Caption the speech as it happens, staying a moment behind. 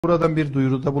Buradan bir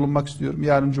duyuruda bulunmak istiyorum.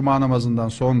 Yarın Cuma namazından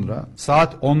sonra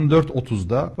saat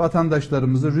 14.30'da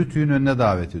vatandaşlarımızı RTÜK'ün önüne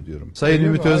davet ediyorum. Sayın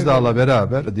Ümit Özdağ'la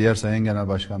beraber, diğer sayın genel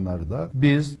başkanları da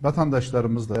biz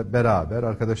vatandaşlarımızla beraber,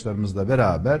 arkadaşlarımızla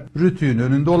beraber RTÜK'ün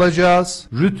önünde olacağız.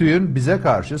 RTÜK'ün bize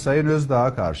karşı, Sayın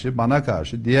Özdağ'a karşı, bana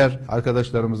karşı, diğer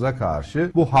arkadaşlarımıza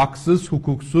karşı bu haksız,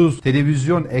 hukuksuz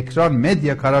televizyon, ekran,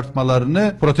 medya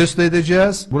karartmalarını protesto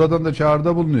edeceğiz. Buradan da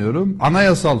çağrıda bulunuyorum.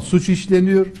 Anayasal suç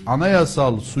işleniyor.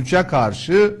 Anayasal suça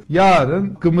karşı yarın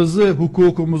hakkımızı,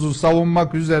 hukukumuzu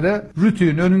savunmak üzere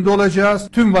RTÜK'ün önünde olacağız.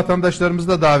 Tüm vatandaşlarımızı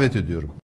da davet ediyorum.